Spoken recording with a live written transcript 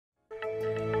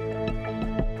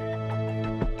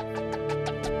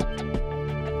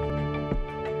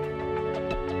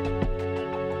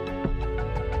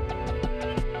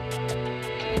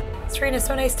Serena,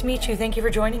 so nice to meet you. Thank you for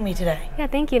joining me today. Yeah,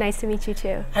 thank you. Nice to meet you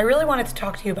too. I really wanted to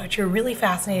talk to you about your really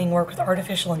fascinating work with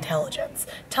artificial intelligence.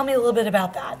 Tell me a little bit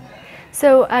about that.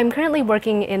 So I'm currently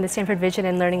working in the Stanford Vision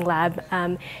and Learning Lab,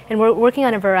 and we're working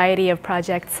on a variety of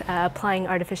projects applying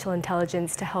artificial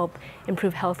intelligence to help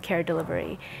improve healthcare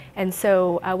delivery. And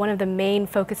so one of the main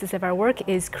focuses of our work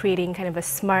is creating kind of a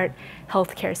smart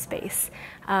healthcare space.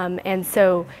 And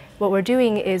so what we're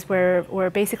doing is we're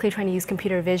basically trying to use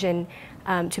computer vision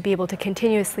to be able to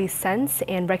continuously sense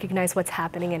and recognize what's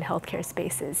happening in healthcare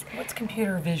spaces. What's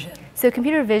computer vision? So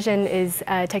computer vision is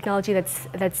technology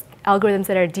that's algorithms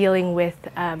that are dealing with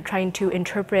trying to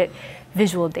interpret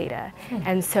visual data.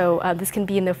 And so this can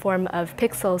be in the form of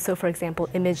pixels, so for example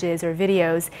images or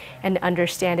videos, and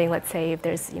understanding, let's say, if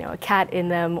there's a cat in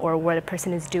them or what a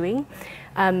person is doing.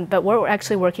 But we're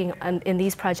actually working in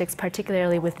these projects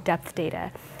particularly with depth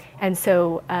data. And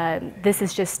so this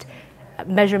is just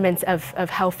measurements of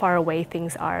how far away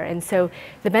things are. And so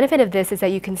the benefit of this is that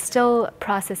you can still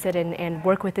process it and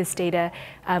work with this data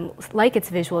like it's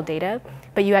visual data,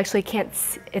 but you actually can't,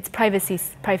 it's privacy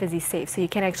safe, so you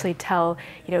can't actually tell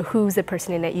who's the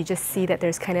person in it. You just see that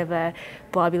there's kind of a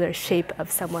globular shape of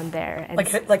someone there. And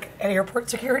like at airport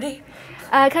security?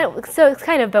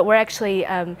 But we're actually,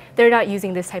 they're not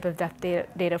using this type of depth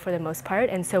data for the most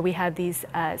part, and so we have these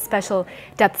special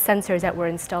depth sensors that we're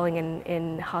installing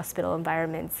in hospital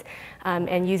environments,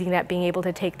 and using that, being able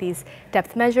to take these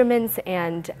depth measurements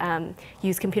and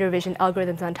use computer vision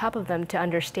algorithms on top of them to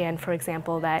understand, for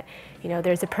example, that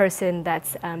there's a person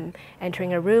that's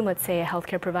entering a room, let's say a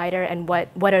healthcare provider, and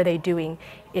what are they doing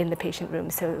in the patient room.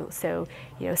 So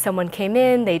someone came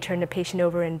in, they turned a patient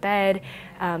over in bed,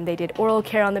 they did oral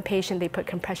care on the patient, they put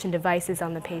compression devices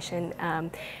on the patient.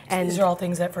 And these are all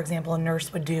things that, for example, a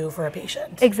nurse would do for a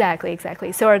patient.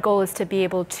 Exactly. So our goal is to be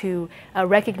able to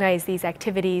recognize these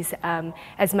activities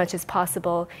as much as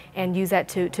possible and use that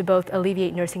to both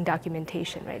alleviate nursing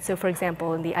documentation, right? So for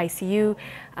example, in the ICU,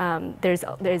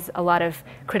 there's a lot of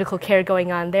critical care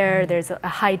going on there. There's a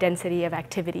high density of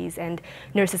activities, and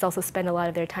nurses also spend a lot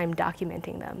of their time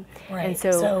documenting them. Right. And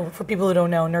so for people who don't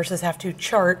know, nurses have to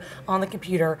chart on the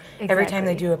computer every time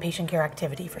they do a patient care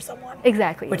activity for someone.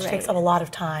 Exactly. Which takes up a lot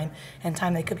of time, and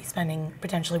time they could be spending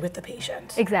potentially with the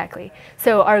patient. Exactly.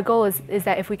 So our goal is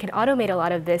that if we can automate a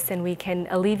lot of this and we can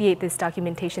alleviate this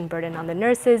documentation burden on the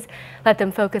nurses, let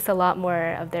them focus a lot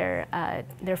more of their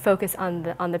focus on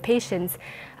the patients,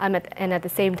 and at the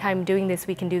same time doing this,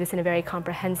 we can do this in a very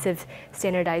comprehensive,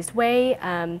 standardized way.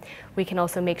 We can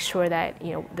also make sure that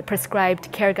the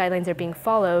prescribed care guidelines are being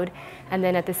followed, and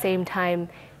then at the same time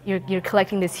you're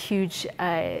collecting this huge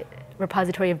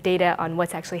repository of data on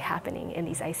what's actually happening in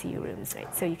these ICU rooms,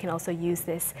 right? So you can also use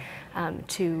this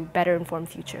to better inform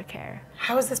future care.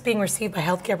 How is this being received by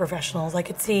healthcare professionals? I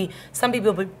could see some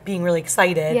people being really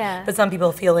excited, but some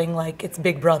people feeling like it's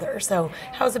Big Brother. So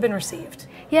how has it been received?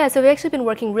 Yeah, so we've actually been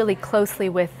working really closely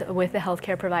with the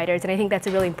healthcare providers, and I think that's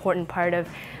a really important part of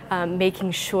making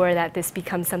sure that this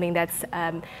becomes something that's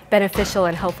beneficial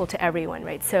and helpful to everyone,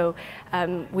 right? So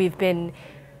we've been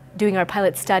doing our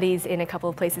pilot studies in a couple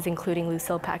of places, including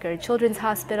Lucille Packard Children's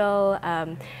Hospital.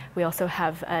 We also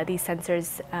have these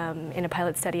sensors in a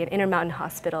pilot study at Intermountain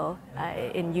Hospital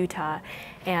in Utah.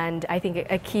 And I think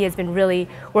a key has been really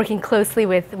working closely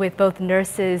with both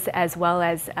nurses as well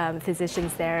as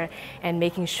physicians there, and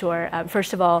making sure,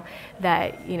 first of all,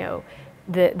 that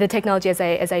the technology, as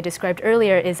I described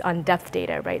earlier, is on depth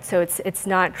data, right? So it's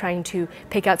not trying to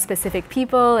pick out specific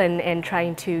people and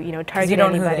trying to target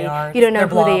anybody. You don't know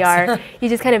who they are. You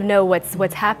just kind of know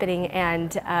what's happening,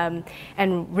 and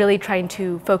really trying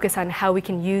to focus on how we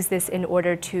can use this in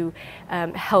order to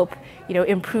help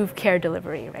improve care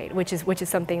delivery, right? Which is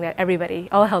something that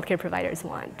all healthcare providers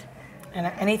want. And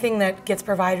anything that gets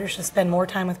providers to spend more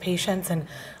time with patients and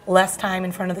less time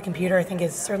in front of the computer, I think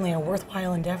is certainly a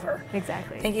worthwhile endeavor.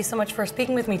 Exactly. Thank you so much for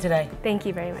speaking with me today. Thank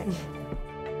you very much.